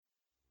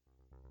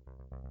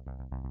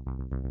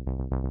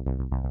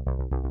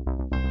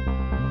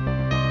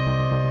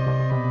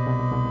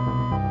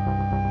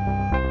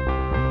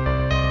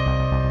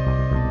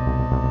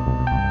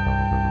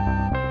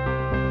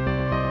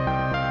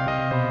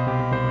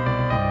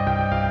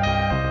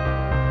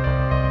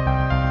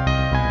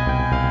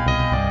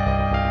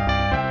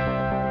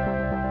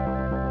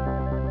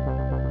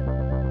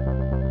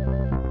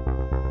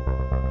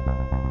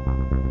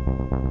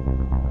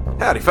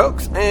Howdy,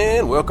 folks,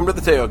 and welcome to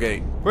the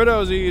Tailgate. For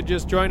those of you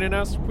just joining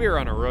us, we're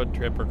on a road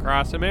trip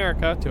across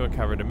America to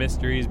uncover the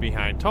mysteries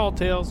behind tall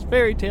tales,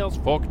 fairy tales,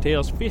 folk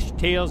tales, fish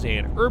tales,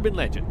 and urban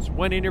legends,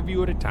 one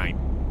interview at a time.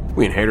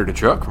 We inherited a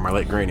truck from our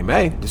late Granny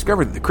May,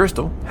 discovered that the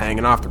crystal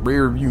hanging off the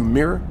rear view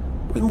mirror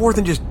was more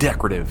than just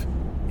decorative.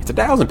 It's a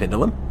dowsing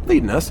pendulum,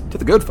 leading us to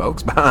the good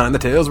folks behind the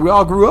tales we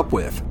all grew up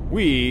with.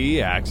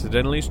 We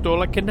accidentally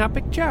stole a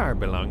canopic jar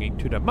belonging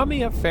to the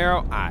mummy of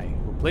Pharaoh Ai,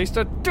 who placed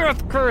a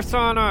death curse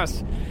on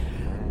us.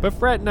 But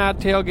fret not,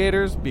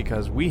 tailgaters,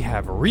 because we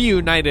have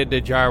reunited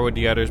the jar with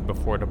the others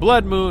before the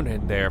blood moon,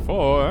 and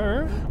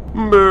therefore...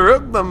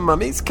 broke the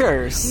mummy's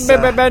curse.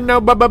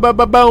 No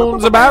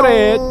bones about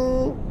it.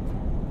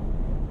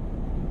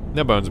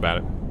 No bones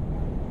about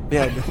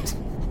it.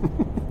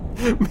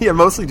 Yeah,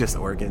 mostly just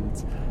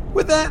organs.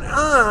 With that,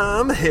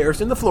 I'm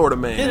Harrison, the Florida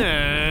man.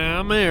 Yeah,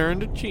 I'm Aaron,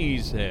 the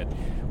cheesehead.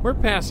 We're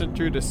passing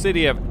through the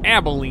city of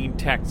Abilene,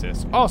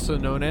 Texas, also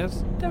known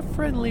as the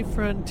Friendly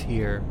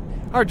Frontier.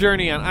 Our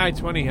journey on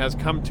I-20 has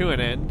come to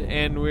an end,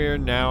 and we're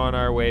now on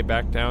our way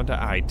back down to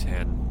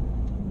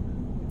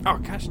I-10. Oh,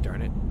 gosh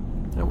darn it.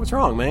 What's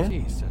wrong, man?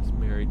 Jesus,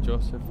 Mary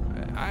Joseph.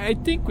 I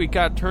think we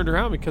got turned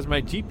around because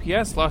my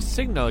GPS lost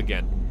signal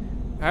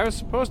again. I was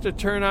supposed to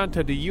turn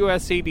onto the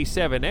US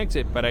 87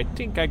 exit, but I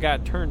think I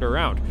got turned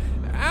around.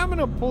 I'm going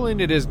to pull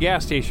into this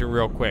gas station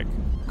real quick.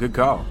 Good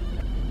call.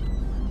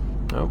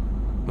 Oh,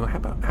 well, how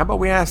about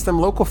we ask them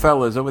local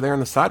fellas over there on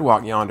the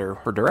sidewalk yonder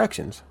for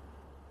directions?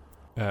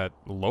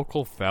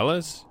 Local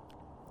fellas?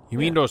 You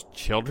mean those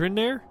children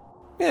there?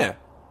 Yeah.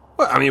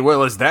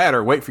 Well, it's that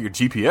or wait for your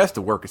GPS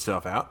to work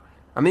itself out.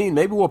 I mean,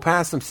 maybe we'll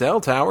pass some cell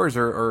towers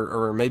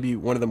or maybe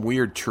one of them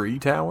weird tree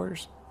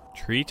towers.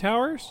 Tree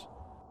towers?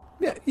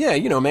 Yeah,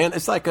 you know, man,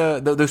 it's like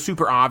those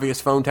super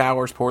obvious phone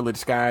towers poorly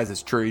disguised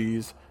as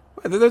trees.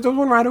 There's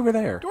one right over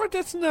there.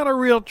 That's not a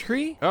real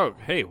tree. Oh,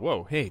 hey,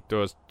 whoa, hey,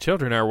 those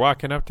children are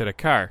walking up to the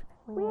car.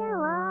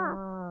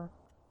 One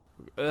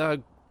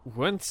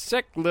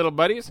sec, little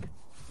buddies.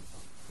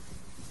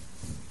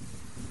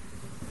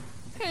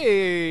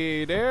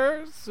 Hey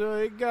there, so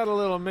it got a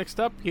little mixed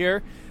up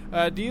here.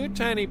 Do you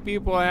tiny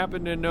people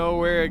happen to know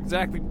where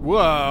exactly...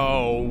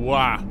 Whoa,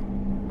 wow.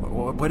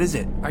 What is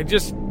it? I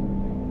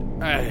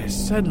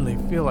suddenly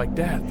feel like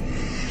death.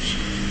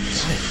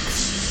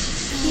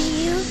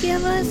 Can you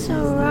give us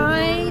a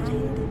ride?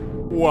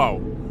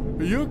 Whoa,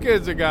 you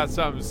kids have got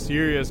something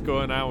serious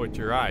going on with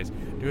your eyes.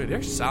 Dude,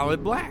 they're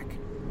solid black.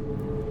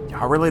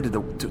 Y'all related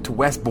to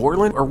West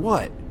Borland or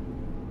what?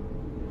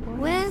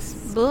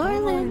 West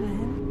Borland?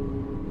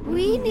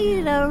 We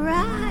need a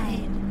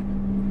ride.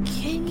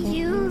 Can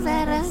you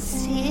let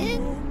us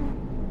in?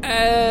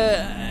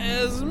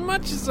 As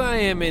much as I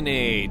am in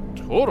a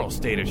total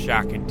state of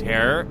shock and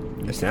terror...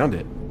 You sound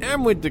it.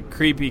 I'm with the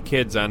creepy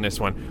kids on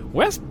this one.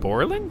 West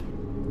Borland?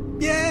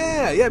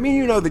 Yeah. I mean,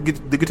 you know, the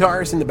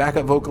guitarist and the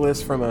backup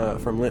vocalist from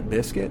Limp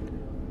Bizkit.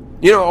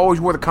 You know, always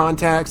wore the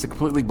contacts to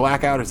completely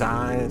black out his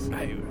eyes.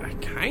 I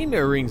kind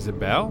of rings a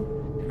bell.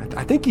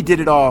 I think he did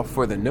it all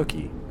for the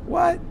Nookie.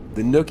 What?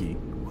 The Nookie?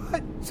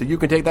 What? So you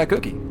can take that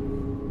cookie.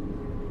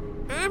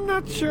 I'm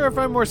not sure if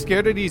I'm more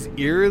scared of these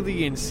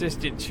eerily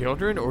insistent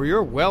children or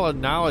your well of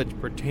knowledge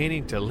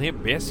pertaining to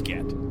Limp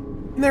Bizkit.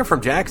 And they're from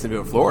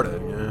Jacksonville, Florida.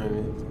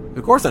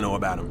 Of course I know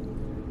about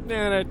them.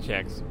 Nah, that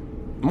checks.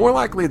 More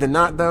likely than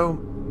not, though,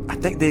 I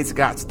think they've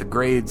got the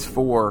grades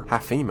 4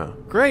 Hyphema.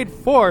 Grade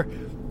 4?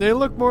 They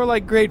look more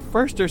like grade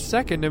 1st or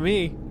 2nd to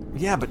me.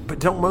 Yeah, but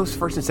don't most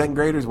 1st and 2nd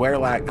graders wear,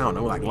 like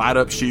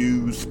light-up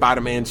shoes,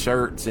 Spider-Man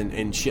shirts,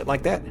 and shit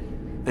like that?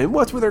 And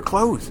what's with their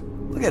clothes?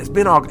 Look at it, it's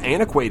been all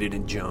antiquated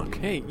and junk.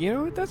 Hey, you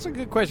know what? That's a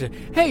good question.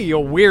 Hey, you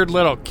weird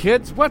little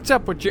kids, what's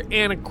up with your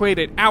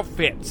antiquated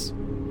outfits?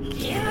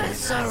 Give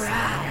us a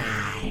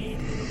ride.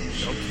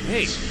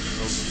 Okay,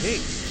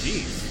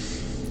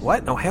 jeez.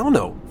 What? Oh, hell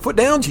no. Foot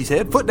down, she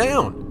said. Foot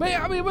down.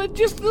 But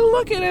just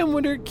look at them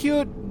with their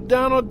cute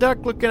Donald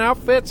Duck-looking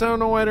outfits. I don't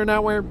know why they're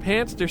not wearing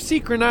pants. Their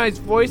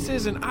synchronized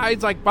voices and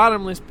eyes like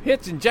bottomless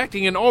pits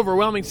injecting an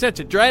overwhelming sense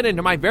of dread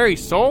into my very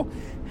soul.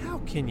 How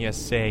can you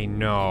say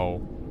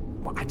no?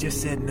 Well, I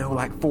just said no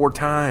like 4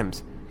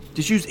 times.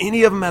 Just use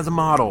any of them as a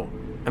model.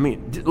 I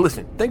mean,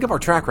 listen, think of our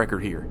track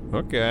record here.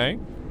 Okay.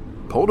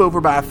 Pulled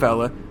over by a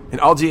fella in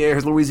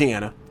Algiers,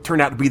 Louisiana.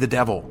 Turned out to be the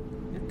devil.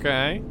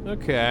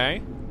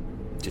 Okay.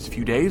 Just a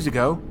few days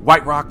ago,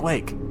 White Rock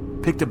Lake.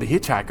 Picked up a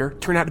hitchhiker.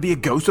 Turned out to be a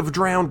ghost of a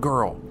drowned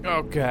girl.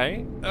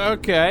 Okay.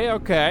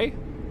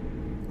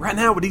 Right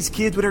now, with these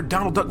kids with their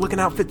Donald Duck-looking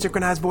outfits,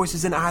 synchronized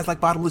voices, and eyes like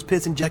bottomless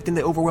pits injecting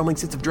the overwhelming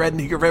sense of dread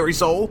into your very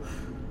soul.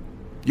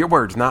 Your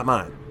words, not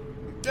mine.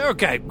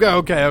 Okay.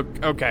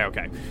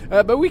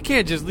 But we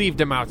can't just leave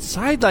them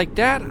outside like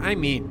that. I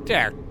mean,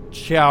 they're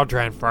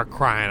children for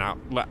crying out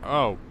loud.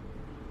 Oh.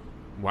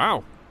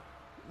 Wow.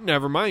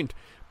 Never mind.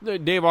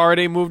 They've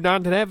already moved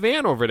on to that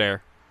van over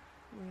there.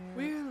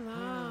 We're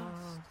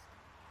lost.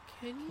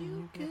 Can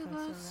you give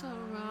us a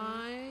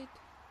ride?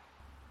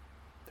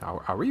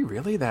 Are we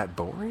really that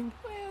boring?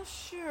 Well,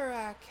 sure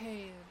I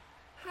can.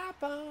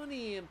 Hop on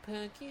in,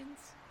 Pumpkins.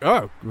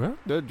 Oh, well,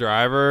 the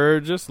driver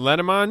just let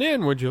him on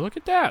in. Would you look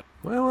at that?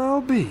 Well,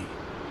 I'll be.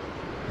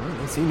 Well,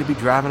 they seem to be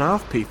driving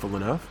off peaceful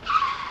enough.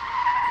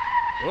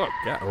 Oh,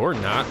 God, or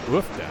not.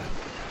 Woof that.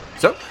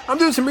 So, I'm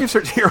doing some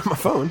research here on my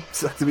phone.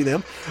 Sucks to be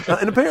them.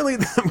 And apparently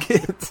them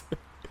kids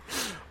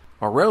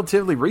are a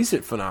relatively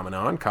recent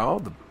phenomenon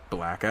called the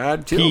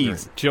black-eyed children.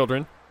 Peas,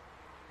 children.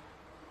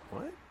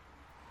 What?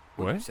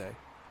 What? What'd you say?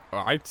 Oh,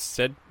 I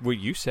said what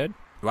you said.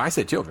 Well, I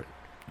said children.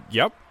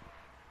 Yep.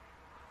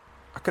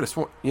 I could have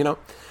sworn,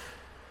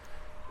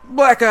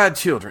 black-eyed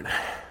children.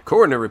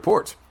 According to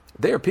reports,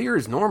 they appear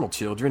as normal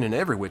children in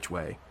every which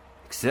way,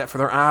 except for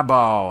their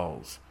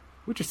eyeballs,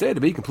 which are said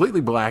to be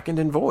completely blackened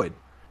and void.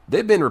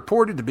 They've been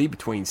reported to be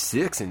between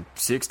 6 and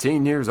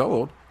 16 years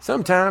old,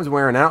 sometimes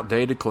wearing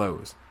outdated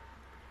clothes.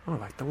 Oh,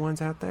 like the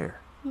ones out there.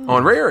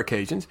 On rare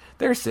occasions,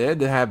 they're said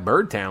to have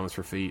bird talons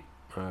for feet.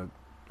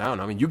 I don't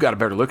know. I mean, you got a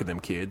better look at them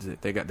kids.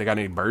 They got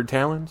any bird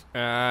talons?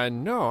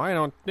 No, I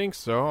don't think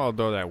so,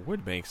 although that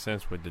would make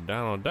sense with the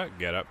Donald Duck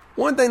getup.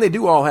 One thing they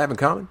do all have in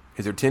common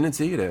is their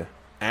tendency to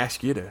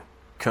ask you to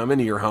come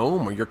into your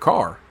home or your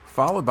car,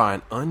 followed by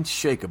an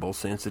unshakable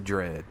sense of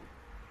dread.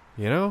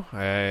 You know,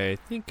 I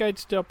think I'd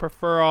still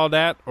prefer all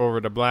that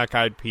over the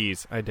black-eyed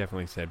peas. I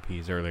definitely said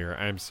peas earlier.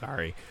 I'm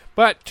sorry.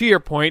 But to your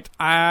point,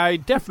 I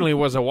definitely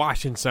was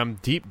awash in some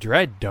deep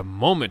dread the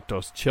moment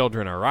those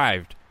children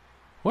arrived.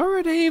 What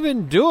were they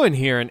even doing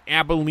here in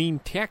Abilene,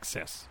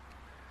 Texas?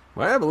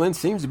 Well, Abilene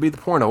seems to be the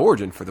point of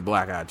origin for the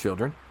black-eyed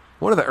children.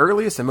 One of the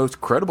earliest and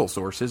most credible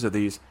sources of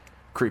these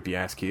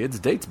creepy-ass kids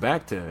dates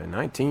back to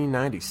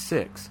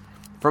 1996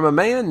 from a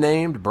man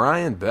named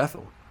Brian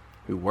Bethel,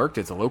 who worked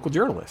as a local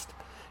journalist.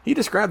 He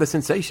described the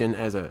sensation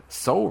as a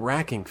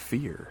soul-racking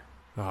fear.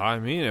 I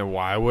mean, and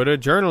why would a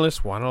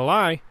journalist want to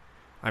lie?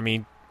 I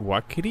mean,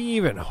 what could he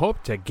even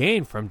hope to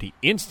gain from the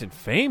instant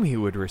fame he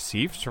would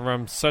receive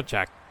from such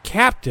a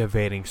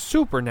captivating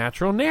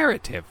supernatural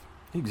narrative?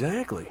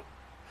 Exactly.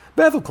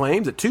 Bethel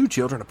claims that 2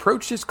 children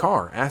approached his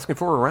car asking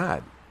for a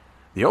ride.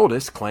 The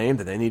oldest claimed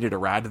that they needed a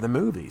ride to the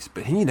movies,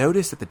 but he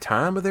noticed at the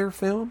time of their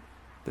film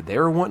that they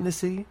were wanting to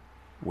see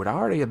would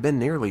already have been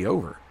nearly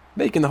over,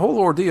 making the whole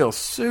ordeal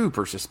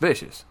super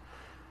suspicious.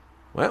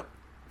 Well,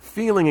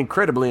 feeling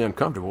incredibly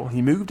uncomfortable,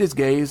 he moved his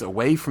gaze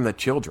away from the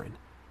children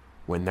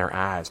when their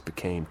eyes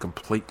became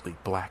completely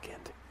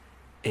blackened,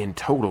 and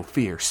total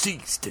fear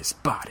seized his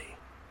body.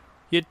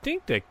 You'd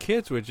think the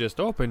kids would just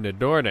open the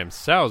door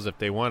themselves if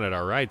they wanted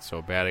a ride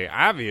so badly.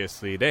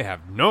 Obviously, they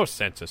have no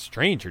sense of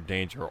stranger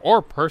danger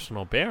or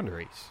personal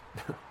boundaries.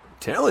 I'm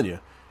telling you.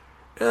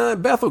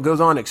 Bethel goes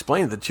on to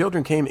explain that the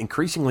children became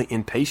increasingly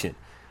impatient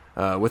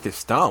with his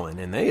stalling,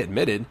 and they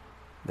admitted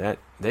that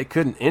they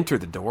couldn't enter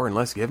the door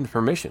unless given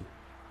permission.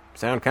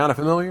 Sound kind of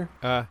familiar?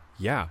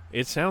 Yeah.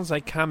 It sounds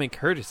like common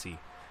courtesy.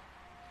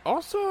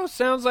 Also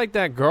sounds like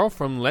that girl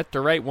from Let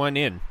the Right One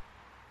In.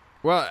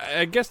 Well,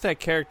 I guess that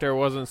character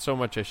wasn't so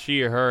much a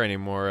she or her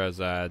anymore as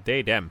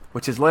they, them.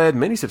 Which has led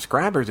many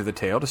subscribers of the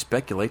tale to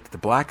speculate that the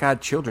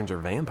black-eyed children are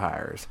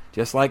vampires,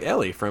 just like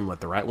Ellie from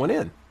Let the Right One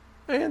In.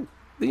 And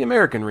the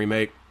American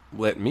remake,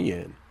 Let Me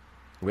In,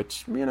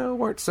 which,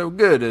 weren't so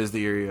good as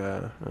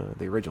the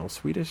original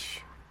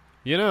Swedish.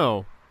 I'm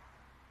a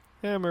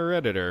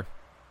Redditor.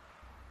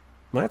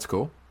 Well, that's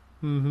cool.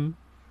 Mm-hmm.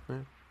 Yeah.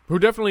 Who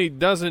definitely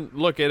doesn't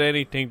look at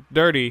anything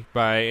dirty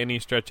by any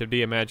stretch of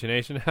the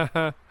imagination.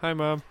 Haha. Hi,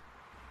 Mom.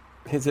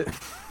 Is it?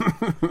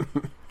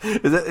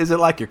 is it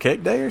like your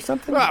cake day or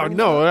something? Well,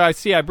 no.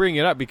 I bring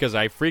it up because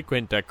I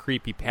frequent the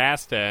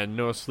creepypasta and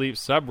no sleep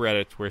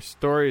subreddits where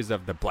stories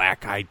of the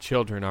black-eyed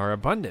children are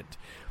abundant.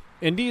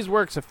 And these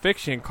works of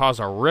fiction cause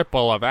a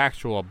ripple of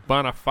actual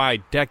bona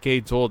fide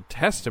decades-old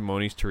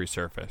testimonies to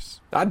resurface.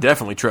 I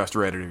definitely trust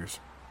Redditors.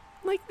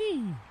 Like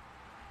me.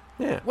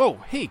 Yeah. Whoa,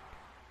 hey.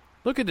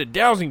 Look at the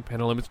dowsing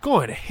pendulum. It's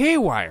going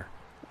haywire.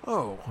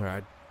 Oh.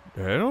 I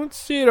don't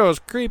see those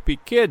creepy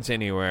kids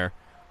anywhere.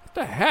 What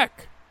the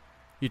heck?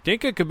 You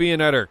think it could be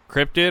another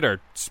cryptid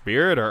or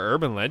spirit or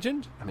urban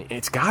legend? I mean,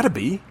 it's gotta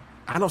be.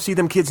 I don't see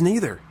them kids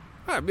neither.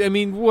 I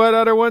mean, what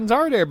other ones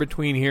are there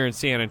between here and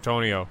San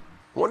Antonio?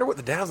 Wonder what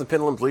the dowsing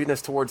pendulum's leading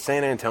us towards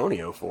San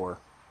Antonio for.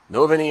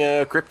 Know of any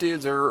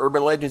cryptids or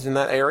urban legends in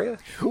that area?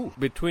 Ooh.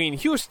 Between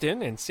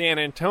Houston and San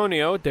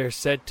Antonio, there's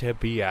said to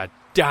be a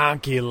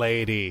donkey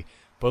lady,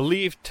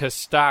 believed to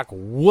stalk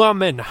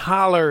Woman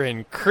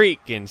Hollering Creek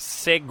in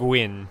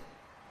Seguin.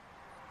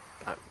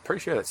 I'm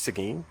pretty sure that's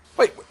Seguin.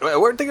 Wait,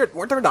 weren't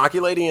there a donkey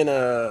lady in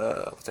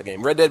what's that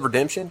game? Red Dead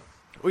Redemption?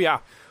 Oh yeah.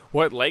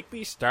 What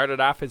likely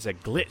started off as a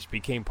glitch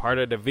became part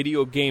of the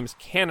video game's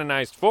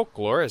canonized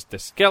folklore as the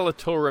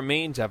skeletal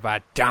remains of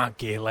a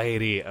donkey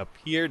lady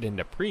appeared in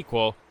the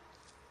prequel,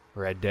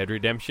 Red Dead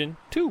Redemption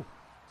 2.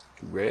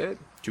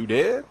 Two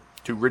Dead,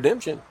 Two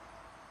Redemption.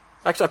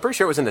 Actually, I'm pretty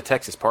sure it was in the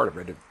Texas part of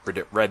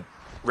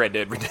Red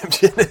Dead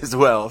Redemption as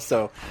well.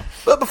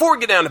 But before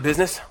we get down to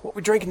business, what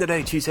we drinking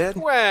today, Cheesehead?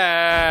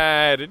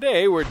 Well,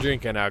 today we're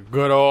drinking a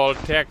good old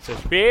Texas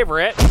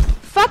favorite.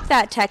 Fuck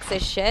that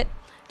Texas shit.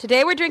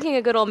 Today we're drinking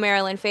a good old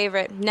Maryland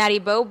favorite, Natty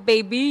Boh,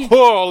 baby.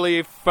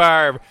 Holy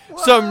farb.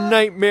 Some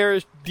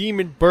nightmarish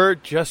demon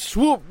bird just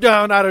swooped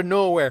down out of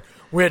nowhere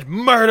with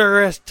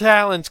murderous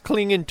talons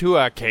clinging to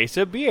a case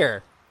of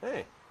beer.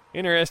 Hey.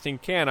 Interesting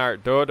can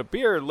art, though. The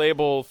beer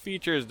label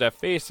features the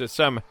face of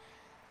some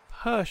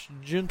hush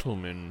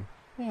gentleman.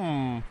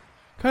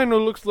 Kind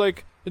of looks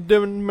like the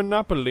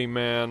Monopoly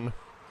man.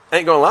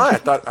 Ain't gonna lie,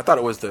 I thought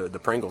it was the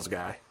Pringles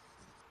guy.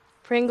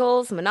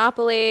 Pringles,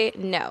 Monopoly,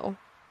 no.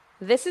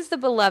 This is the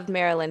beloved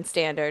Maryland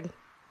standard.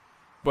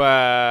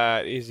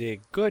 But is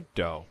it good,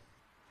 though?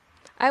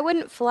 I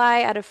wouldn't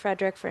fly out of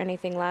Frederick for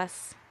anything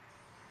less.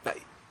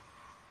 Hey,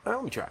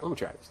 let me try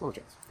this.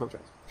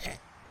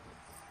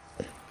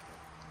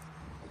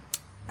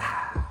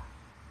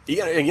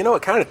 You know,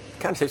 it kind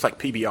of tastes like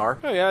PBR.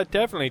 Oh, yeah, it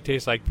definitely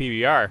tastes like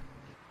PBR.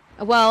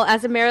 Well,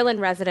 as a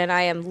Maryland resident,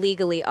 I am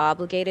legally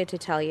obligated to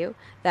tell you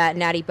that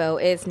Natty Boh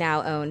is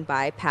now owned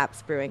by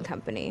Pabst Brewing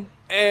Company.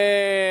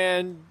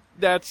 And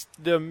that's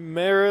the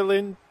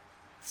Maryland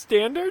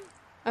standard?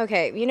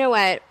 Okay, you know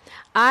what?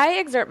 I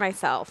exert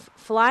myself,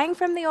 flying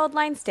from the old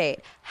line state,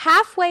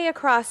 halfway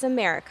across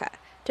America,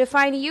 to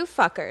find you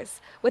fuckers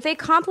with a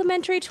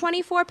complimentary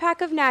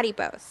 24-pack of Natty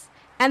Bohs.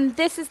 And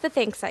this is the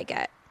thanks I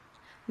get.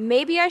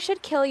 Maybe I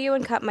should kill you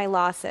and cut my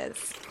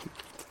losses.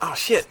 Oh,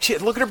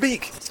 shit, look at her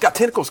beak. It's got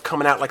tentacles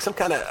coming out like some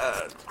kind of,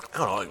 I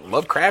don't know,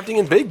 like Lovecrafting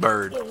and Big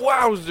Bird.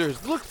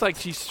 Wowzers, looks like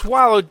she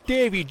swallowed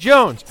Davy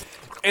Jones.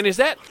 And is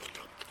that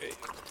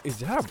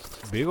a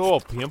big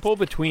old pimple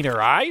between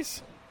her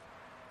eyes?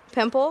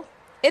 Pimple?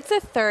 It's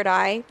a third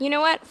eye. You know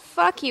what?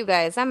 Fuck you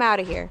guys. I'm out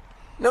of here.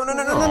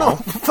 No.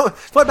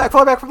 Fly back.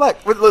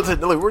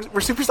 Listen,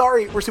 we're super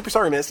sorry. We're super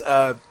sorry, miss.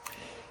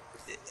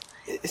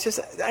 It's just,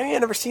 I ain't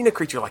never seen a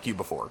creature like you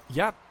before.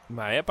 Yep,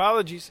 my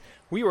apologies.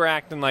 We were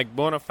acting like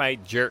bona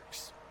fide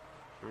jerks.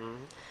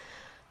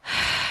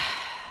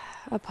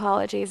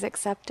 Apologies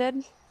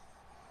accepted.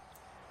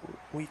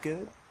 We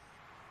good?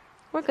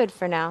 We're good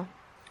for now.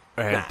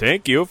 And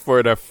thank you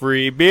for the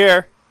free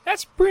beer.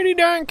 That's pretty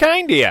darn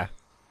kind of you.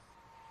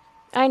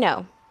 I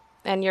know.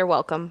 And you're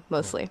welcome,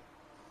 mostly.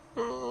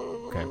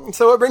 Okay.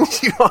 So it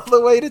brings you all the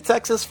way to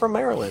Texas from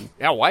Maryland.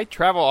 Yeah, why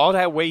travel all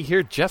that way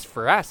here just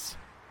for us?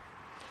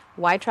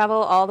 Why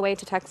travel all the way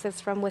to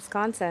Texas from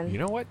Wisconsin? You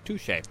know what?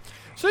 Touche.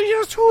 So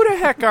just who the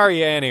heck are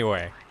you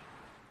anyway?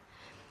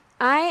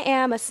 I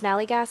am a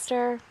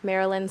Snallygaster,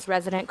 Maryland's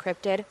resident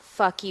cryptid.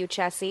 Fuck you,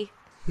 Chessie.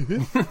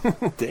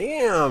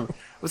 Damn.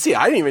 Well, see,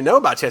 I didn't even know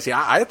about Chessie.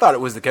 I thought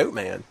it was the Goat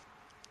Man.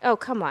 Oh,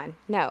 come on.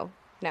 No.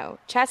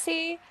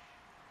 Chessie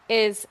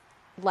is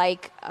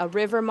like a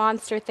river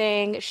monster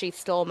thing. She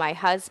stole my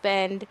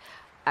husband.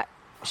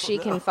 She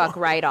can fuck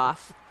right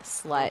off,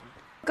 slut.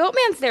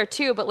 Goatman's there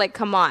too, but like,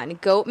 come on.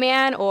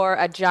 Goatman or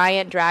a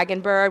giant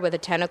dragon bird with a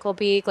tentacle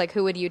beak? Like,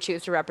 who would you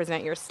choose to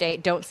represent your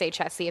state? Don't say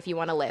Chessie if you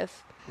want to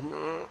live.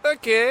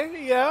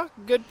 Okay, yeah,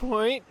 good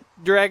point.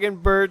 Dragon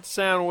birds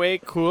sound way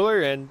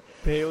cooler, and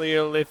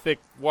Paleolithic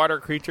water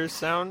creatures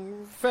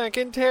sound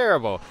fucking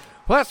terrible.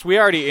 Plus, we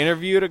already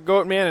interviewed a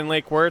Goatman in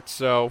Lake Worth,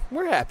 so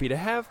we're happy to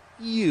have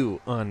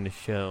you on the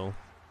show.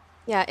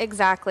 Yeah,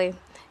 exactly.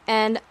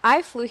 And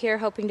I flew here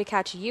hoping to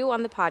catch you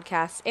on the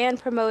podcast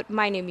and promote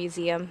my new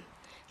museum.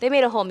 They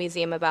made a whole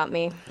museum about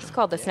me. It's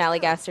called the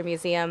Snallygaster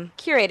Museum,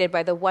 curated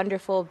by the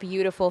wonderful,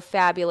 beautiful,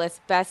 fabulous,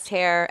 best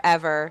hair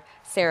ever,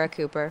 Sarah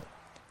Cooper.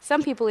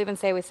 Some people even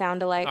say we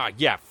sound alike.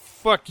 Yeah,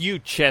 fuck you,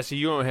 Chessie.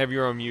 You don't have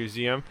your own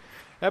museum.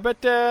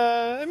 But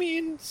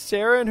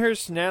Sarah and her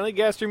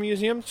Snallygaster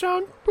Museum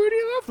sound pretty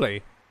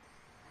lovely.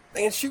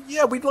 And shoot,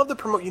 yeah, we'd love to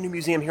promote your new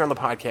museum here on the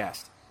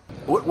podcast.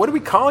 What do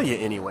we call you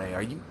anyway?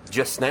 Are you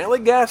just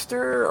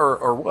Snallygaster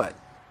or what?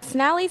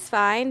 Snally's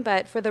fine,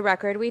 but for the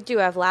record, we do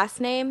have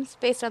last names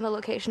based on the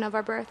location of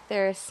our birth.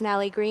 There's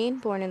Snally Green,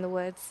 born in the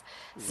woods.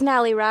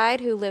 Snally Ride,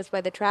 who lives by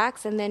the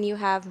tracks. And then you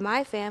have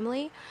my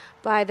family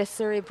by the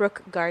Surrey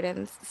Brook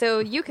Gardens. So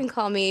you can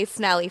call me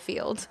Snally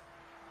Field.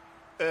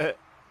 Your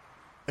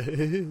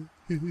name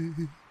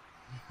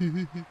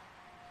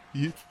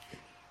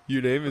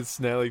is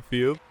Snally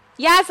Field?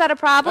 Yeah, is that a I have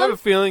problem? a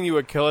feeling you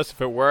would kill us if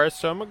it were,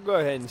 so I'm going to go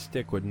ahead and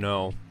stick with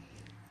no.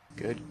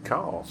 Good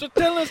call. So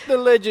tell us the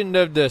legend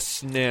of the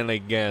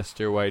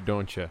Snallygaster, why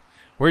don't you?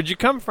 Where'd you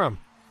come from?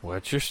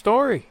 What's your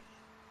story?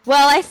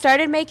 Well, I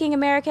started making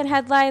American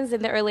headlines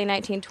in the early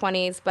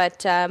 1920s,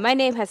 but my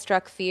name has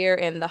struck fear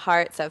in the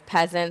hearts of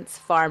peasants,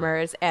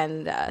 farmers,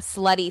 and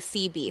slutty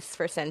sea beasts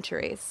for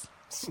centuries.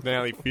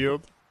 Snally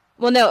Field?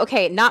 Well, no,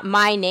 okay, not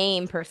my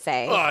name per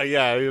se. Oh,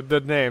 yeah, the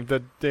name.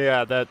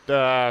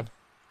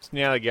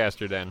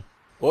 Snallygaster then.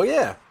 Well,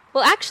 yeah.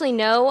 Well, actually,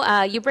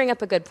 no. You bring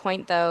up a good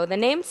point, though. The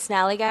name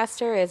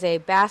Snallygaster is a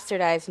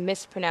bastardized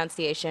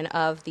mispronunciation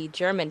of the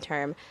German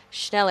term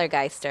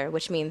Schnellergeister,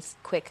 which means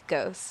quick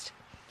ghost.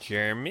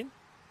 German?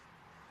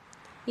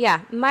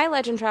 Yeah, my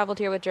legend traveled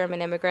here with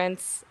German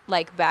immigrants,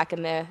 like back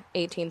in the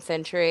 18th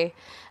century.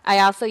 I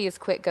also use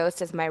Quick Ghost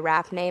as my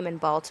rap name in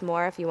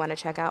Baltimore if you want to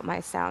check out my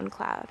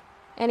SoundCloud.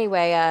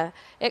 Anyway,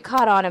 it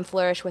caught on and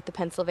flourished with the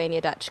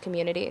Pennsylvania Dutch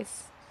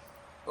communities.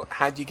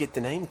 How'd you get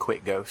the name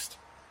Quick Ghost?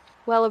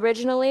 Well,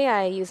 originally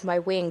I used my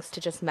wings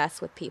to just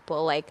mess with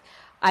people. Like,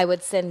 I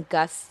would send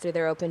gusts through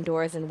their open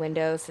doors and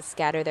windows to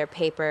scatter their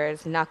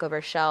papers, knock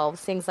over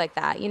shelves, things like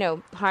that. You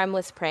know,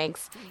 harmless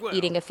pranks,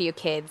 eating a few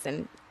kids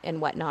and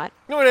whatnot.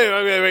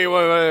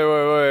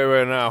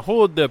 Wait. Now,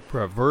 hold the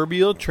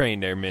proverbial train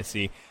there,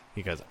 Missy,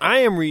 because I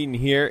am reading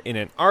here in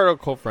an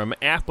article from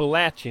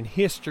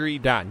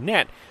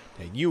AppalachianHistory.net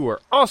that you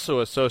were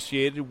also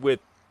associated with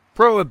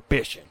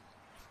Prohibition,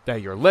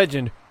 that your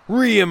legend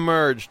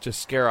re-emerged to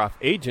scare off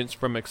agents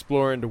from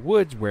exploring the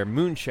woods where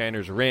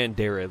moonshiners ran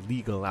their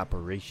illegal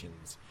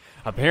operations.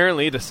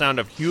 Apparently, the sound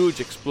of huge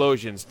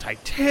explosions,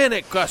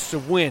 titanic gusts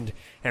of wind,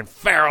 and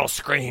feral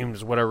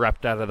screams would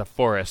erupt out of the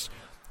forest.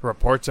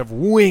 Reports of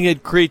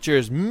winged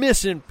creatures,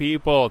 missing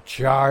people,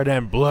 charred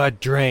and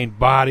blood-drained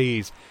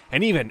bodies,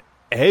 and even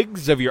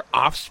eggs of your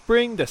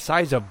offspring the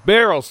size of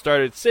barrels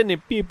started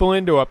sending people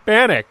into a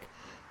panic.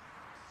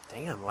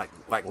 Damn, like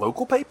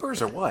local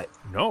papers or what?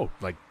 No,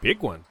 like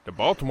big ones. The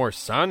Baltimore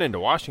Sun and the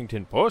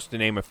Washington Post, to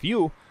name a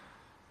few.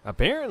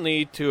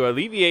 Apparently, to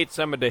alleviate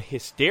some of the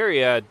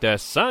hysteria, the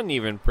Sun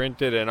even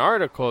printed an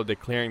article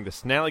declaring the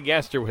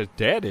Snallygaster was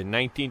dead in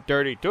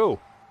 1932.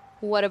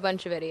 What a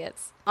bunch of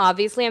idiots.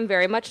 Obviously, I'm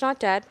very much not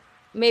dead.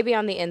 Maybe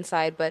on the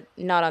inside, but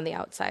not on the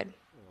outside.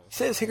 It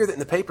says here that in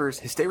the papers,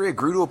 hysteria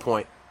grew to a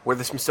point where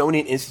the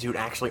Smithsonian Institute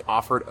actually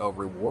offered a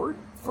reward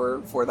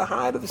for the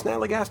hide of the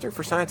Snallygaster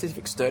for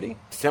scientific study,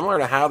 similar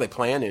to how they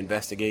planned to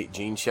investigate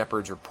Gene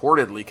Shepard's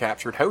reportedly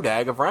captured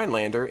Hodag of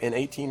Rhinelander in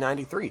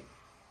 1893,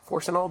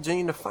 forcing old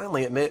Gene to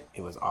finally admit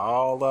it was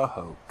all a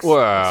hoax.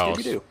 Well,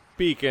 Scooby-Doo.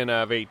 speaking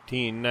of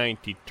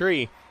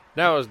 1893,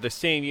 that was the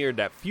same year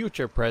that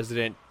future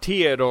President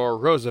Theodore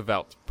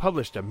Roosevelt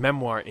published a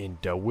memoir in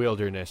The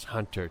Wilderness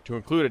Hunter to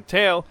include a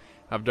tale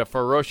of the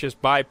ferocious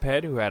biped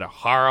who had a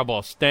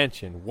horrible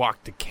stench and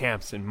walked to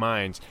camps and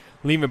mines,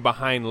 leaving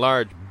behind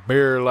large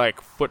bear-like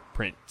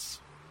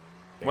footprints.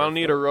 While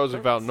neither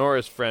Roosevelt nor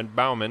his friend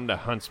Bauman, the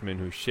huntsman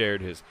who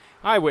shared his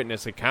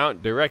eyewitness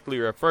account, directly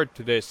referred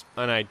to this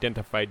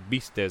unidentified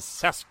beast as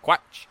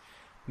Sasquatch,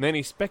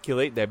 many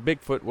speculate that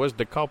Bigfoot was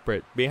the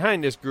culprit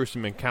behind this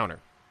gruesome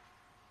encounter.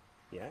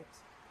 Yikes.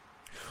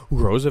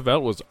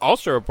 Roosevelt was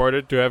also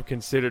reported to have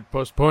considered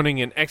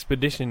postponing an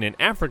expedition in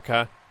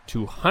Africa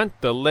to hunt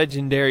the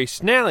legendary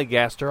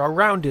Snallygaster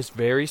around this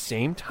very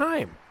same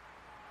time.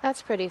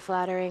 That's pretty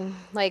flattering.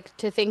 Like,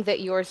 to think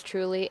that yours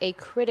truly, a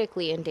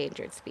critically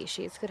endangered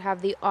species, could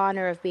have the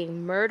honor of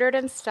being murdered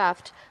and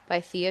stuffed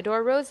by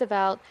Theodore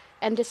Roosevelt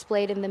and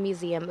displayed in the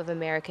Museum of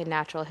American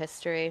Natural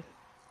History.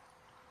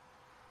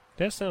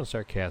 That sounds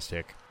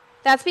sarcastic.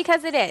 That's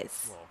because it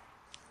is.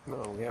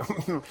 Oh, yeah.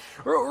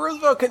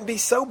 Roosevelt couldn't be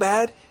so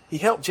bad. He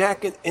helped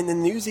Jack in the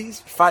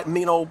Newsies fight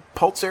mean old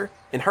Pulitzer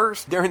and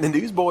Hearst during the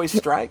Newsboys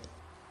strike.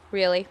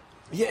 Really?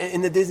 Yeah,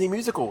 in the Disney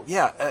musical.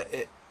 Yeah.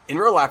 In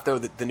real life, though,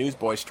 the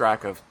Newsboys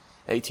strike of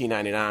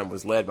 1899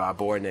 was led by a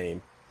boy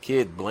named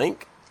Kid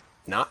Blink,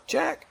 not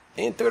Jack,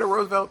 and Theodore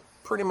Roosevelt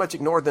pretty much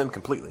ignored them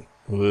completely.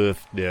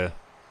 Woof, yeah.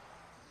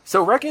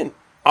 So reckon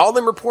all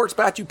them reports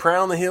about you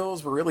prowling the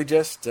hills were really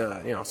just,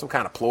 some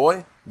kind of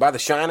ploy by the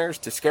shiners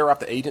to scare off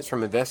the agents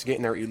from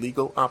investigating their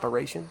illegal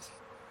operations?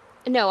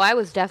 No, I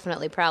was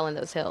definitely prowling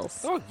those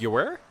hills. Oh, you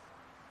were?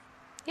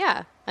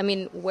 Yeah. I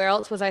mean, where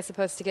else was I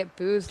supposed to get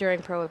booze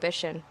during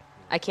Prohibition?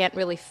 I can't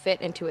really fit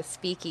into a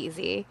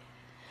speakeasy.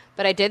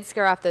 But I did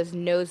scare off those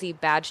nosy,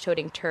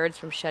 badge-toting turds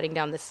from shutting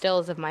down the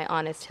stills of my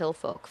honest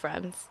hillfolk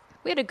friends.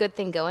 We had a good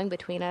thing going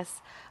between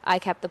us. I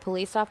kept the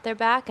police off their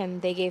back,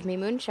 and they gave me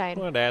moonshine.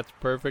 Well, that's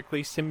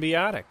perfectly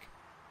symbiotic.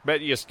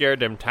 Bet you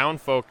scared them town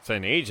folks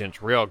and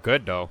agents real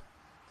good, though.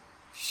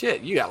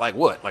 Shit, you got like a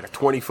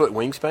 20-foot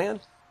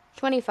wingspan?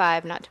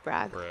 25, not to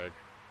brag.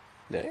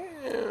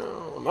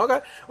 Damn.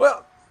 Okay.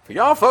 Well, for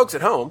y'all folks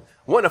at home,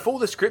 want a full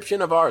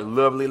description of our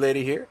lovely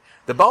lady here?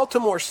 The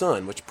Baltimore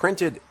Sun, which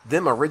printed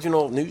them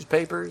original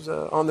newspapers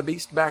on the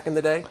beast back in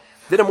the day,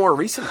 did a more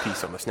recent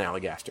piece on the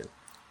Snallygaster,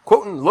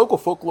 quoting local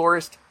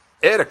folklorist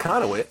Ed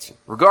Akonowitz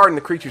regarding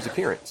the creature's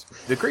appearance.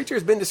 The creature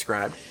has been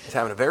described as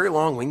having a very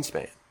long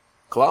wingspan,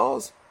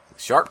 claws,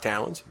 sharp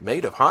talons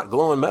made of hot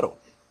glowing metal,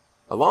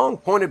 a long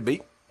pointed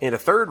beak, and a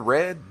third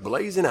red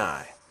blazing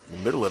eye in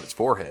the middle of its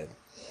forehead.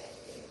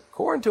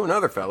 According to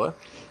another fella,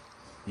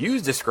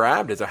 Hughes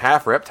described as a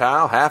half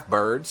reptile, half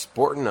bird,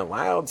 sporting a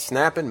loud,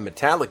 snapping,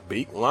 metallic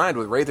beak lined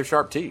with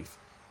razor-sharp teeth,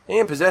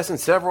 and possessing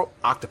several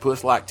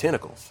octopus-like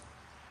tentacles.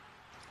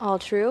 All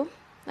true.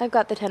 I've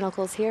got the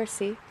tentacles here,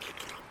 see?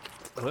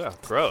 Ugh,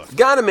 gross.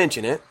 Gotta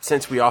mention it,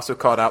 since we also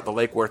called out the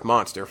Lake Worth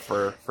monster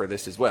for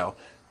this as well.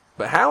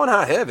 But how in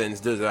high heavens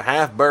does a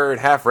half-bird,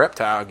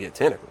 half-reptile get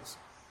tentacles?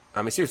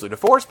 I mean, seriously, do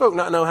forest folk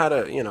not know how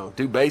to,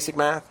 do basic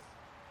math?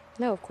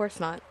 No, of course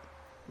not.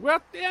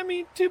 Well, I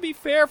mean, to be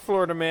fair,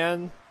 Florida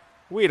man,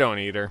 we don't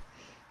either.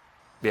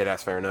 Yeah,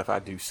 that's fair enough. I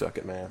do suck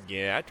at math.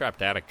 Yeah, I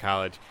dropped out of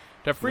college.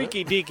 The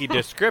freaky-deaky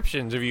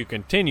descriptions of you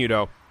continue,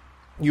 though.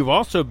 You've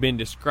also been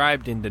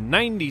described in the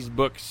 90s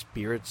book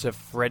Spirits of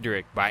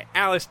Frederick by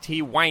Alice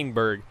T.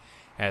 Weinberg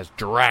as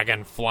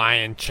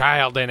dragon-flying,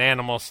 child and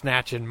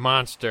animal-snatching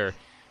monster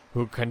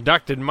who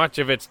conducted much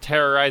of its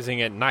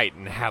terrorizing at night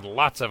and had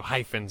lots of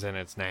hyphens in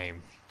its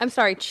name. I'm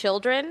sorry,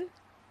 children?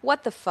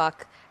 What the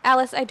fuck?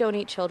 Alice, I don't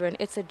eat children.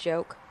 It's a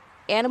joke.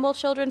 Animal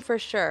children for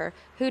sure.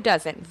 Who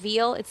doesn't?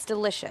 Veal, it's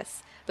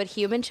delicious. But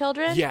human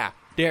children? Yeah,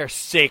 they're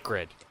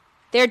sacred.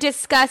 They're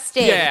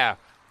disgusting. Yeah.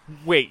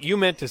 Wait, you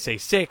meant to say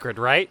sacred,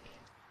 right?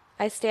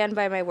 I stand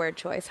by my word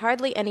choice.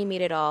 Hardly any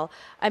meat at all.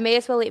 I may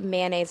as well eat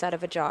mayonnaise out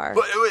of a jar.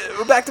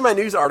 But back to my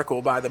news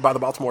article by the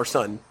Baltimore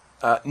Sun.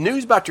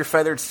 News about your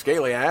feathered,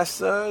 scaly ass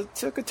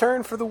took a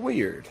turn for the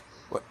weird.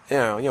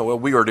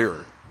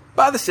 Weirder.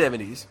 By the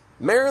 70s,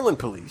 Maryland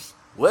police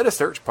led a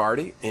search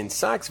party in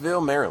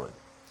Sykesville, Maryland,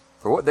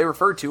 for what they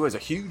referred to as a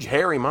huge,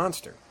 hairy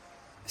monster.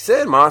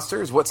 Said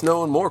monster is what's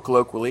known more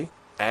colloquially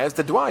as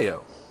the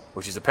Dwyo,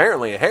 which is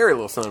apparently a hairy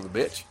little son of a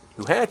bitch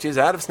who hatches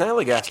out of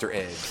snallygaster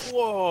eggs.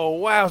 Whoa,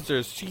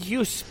 wowzers.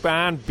 You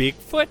spawn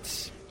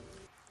Bigfoots?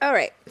 All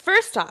right.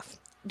 First off,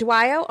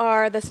 Dwyo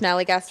are the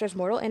snallygaster's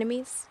mortal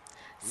enemies.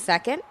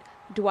 Second,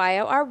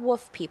 Dwyo are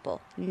wolf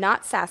people,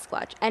 not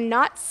Sasquatch, and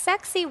not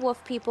sexy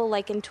wolf people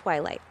like in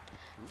Twilight.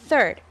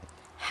 Third,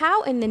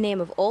 how in the name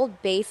of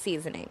Old Bay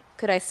seasoning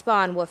could I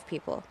spawn wolf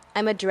people?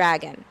 I'm a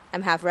dragon.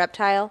 I'm half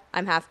reptile.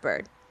 I'm half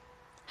bird.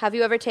 Have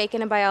you ever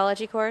taken a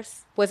biology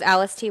course? Was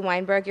Alice T.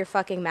 Weinberg your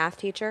fucking math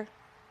teacher?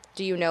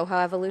 Do you know how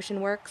evolution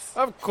works?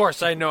 Of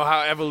course I know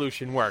how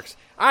evolution works.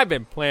 I've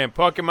been playing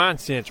Pokemon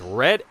since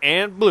Red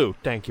and Blue.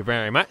 Thank you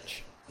very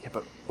much. Yeah,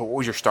 but what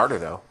was your starter,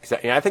 though? 'Cause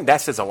I think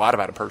that says a lot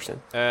about a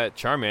person.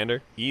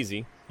 Charmander.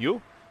 Easy.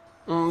 You?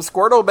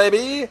 Squirtle,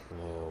 baby!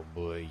 Oh,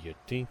 boy, you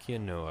think you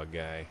know a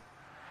guy.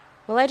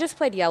 Well, I just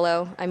played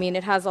yellow. I mean,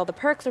 it has all the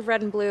perks of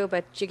red and blue,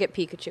 but you get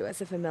Pikachu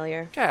as a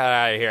familiar. Get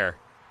out of here.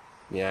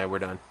 Yeah, we're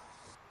done.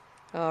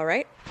 All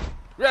right.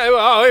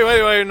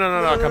 Wait,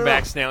 no, come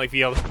back,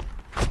 Snallyfield.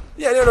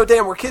 Yeah, no,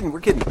 damn, we're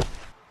kidding.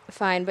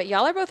 Fine, but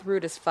y'all are both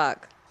rude as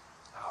fuck.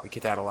 Oh, we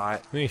get that a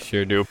lot. We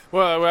sure do.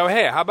 Well,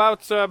 hey, how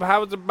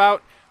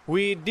about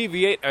we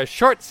deviate a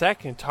short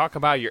sec and talk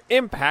about your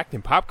impact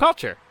in pop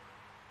culture?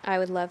 I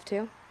would love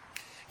to.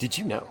 Did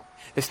you know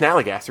the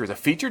Snallygaster is a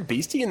featured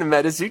beastie in the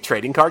MetaZoo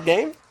trading card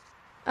game?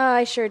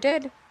 I sure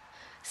did.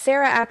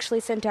 Sarah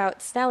actually sent out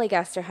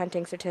Snallygaster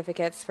hunting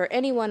certificates for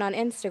anyone on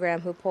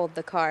Instagram who pulled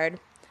the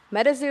card.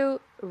 MetaZoo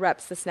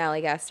reps the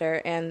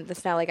Snallygaster, and the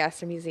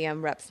Snallygaster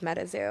Museum reps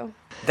MetaZoo.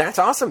 That's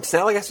awesome.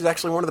 Snallygaster is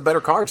actually one of the better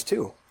cards,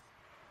 too.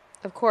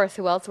 Of course,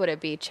 who else would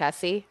it be,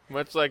 Chessie?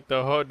 Much like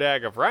the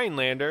Hodag of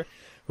Rhinelander,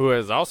 who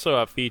is also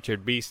a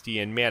featured beastie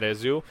in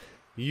MetaZoo,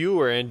 you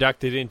were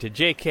inducted into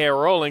J.K.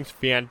 Rowling's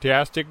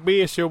Fantastic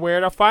Beasts and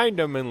Where to Find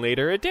Them in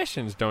later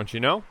editions, don't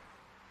you know?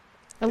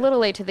 A little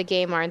late to the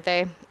game, aren't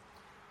they?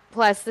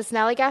 Plus, the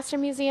Snallygaster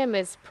Museum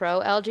is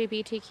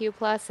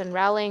pro-LGBTQ+, and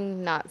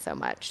Rowling not so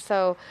much.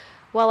 So,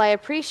 while I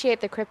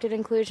appreciate the cryptid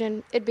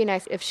inclusion, it'd be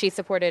nice if she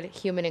supported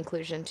human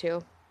inclusion,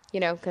 too. You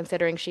know,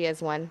 considering she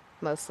is one,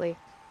 mostly.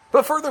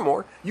 But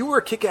furthermore, you were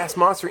a kick-ass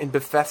monster in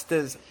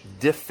Bethesda's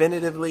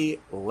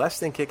definitively less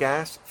than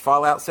kick-ass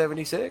Fallout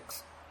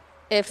 76.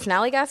 If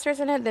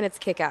Snallygaster's in it, then it's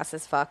kick-ass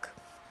as fuck.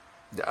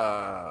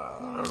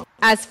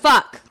 As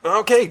fuck!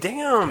 Okay,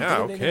 damn. Yeah,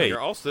 Damn, okay. damn. You're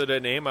also the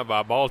name of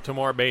a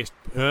Baltimore-based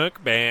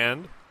punk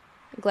band.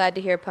 Glad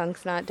to hear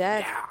Punk's not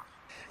dead.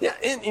 Yeah,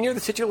 and you're the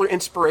titular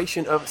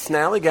inspiration of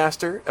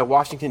Snallygaster at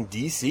Washington,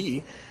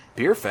 D.C.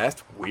 Beer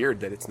Fest. Weird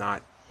that it's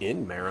not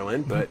in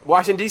Maryland, but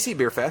Washington, D.C.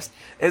 Beer Fest,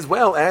 as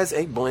well as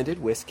a blended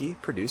whiskey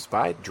produced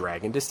by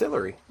Dragon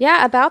Distillery.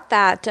 Yeah, about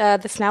that, the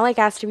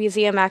Snallygaster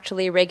Museum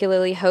actually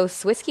regularly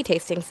hosts whiskey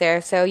tastings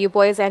there, so you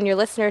boys and your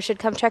listeners should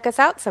come check us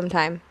out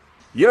sometime.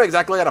 You know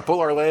exactly how to pull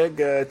our leg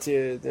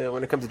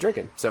when it comes to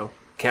drinking, so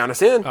count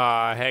us in.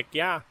 Heck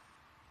yeah.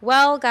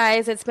 Well,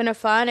 guys, it's been a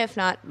fun, if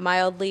not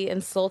mildly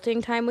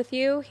insulting time with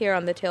you here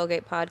on the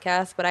Tailgate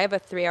Podcast, but I have a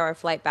 3-hour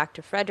flight back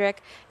to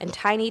Frederick and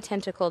tiny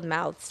tentacled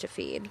mouths to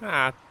feed.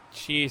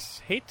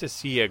 Jeez, hate to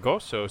see you go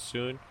so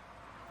soon.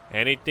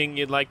 Anything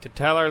you'd like to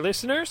tell our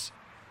listeners?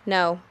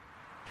 No.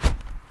 Oh.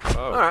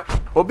 All right.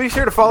 Well, be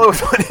sure to follow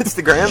us on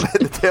Instagram at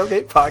the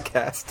Tailgate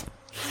Podcast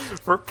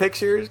for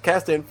pictures,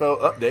 cast info,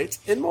 updates,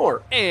 and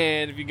more.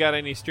 And if you got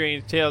any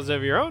strange tales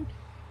of your own,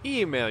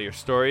 email your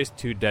stories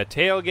to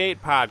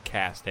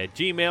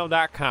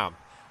thetailgatepodcast@gmail.com.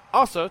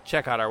 Also,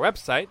 check out our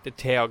website,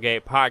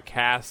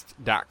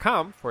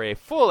 thetailgatepodcast.com, for a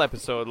full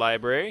episode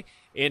library,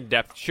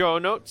 in-depth show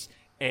notes,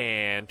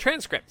 and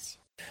transcripts.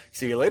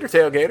 See you later,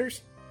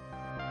 Tailgaters.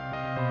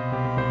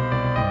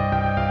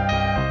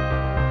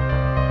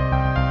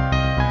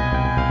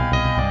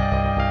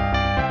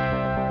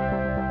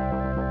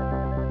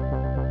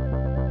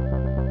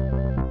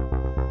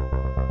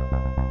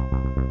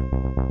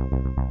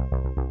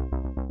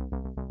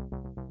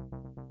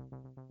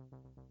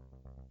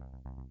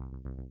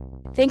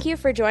 Thank you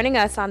for joining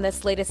us on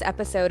this latest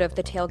episode of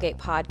the Tailgate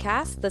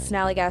Podcast. The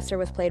Snallygaster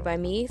was played by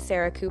me,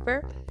 Sarah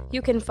Cooper.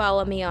 You can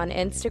follow me on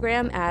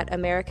Instagram at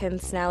American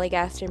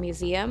Snallygaster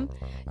Museum.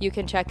 You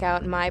can check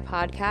out my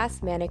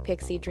podcast, Manic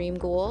Pixie Dream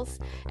Ghouls.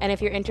 And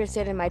if you're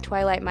interested in my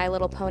Twilight My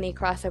Little Pony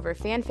crossover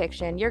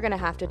fanfiction, you're going to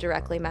have to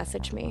directly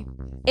message me.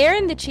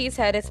 Aaron the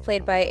Cheesehead is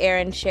played by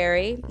Aaron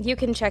Sherry. You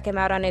can check him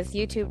out on his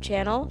YouTube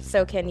channel,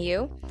 So Can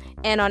You,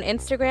 and on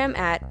Instagram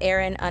at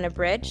Aaron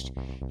Unabridged.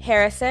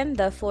 Harrison,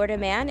 the Florida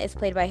Man, is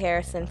played by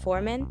Harrison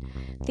Foreman.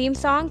 Theme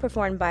song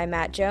performed by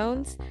Matt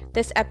Jones.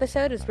 This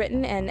episode is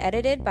written and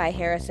edited by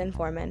Harrison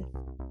Foreman.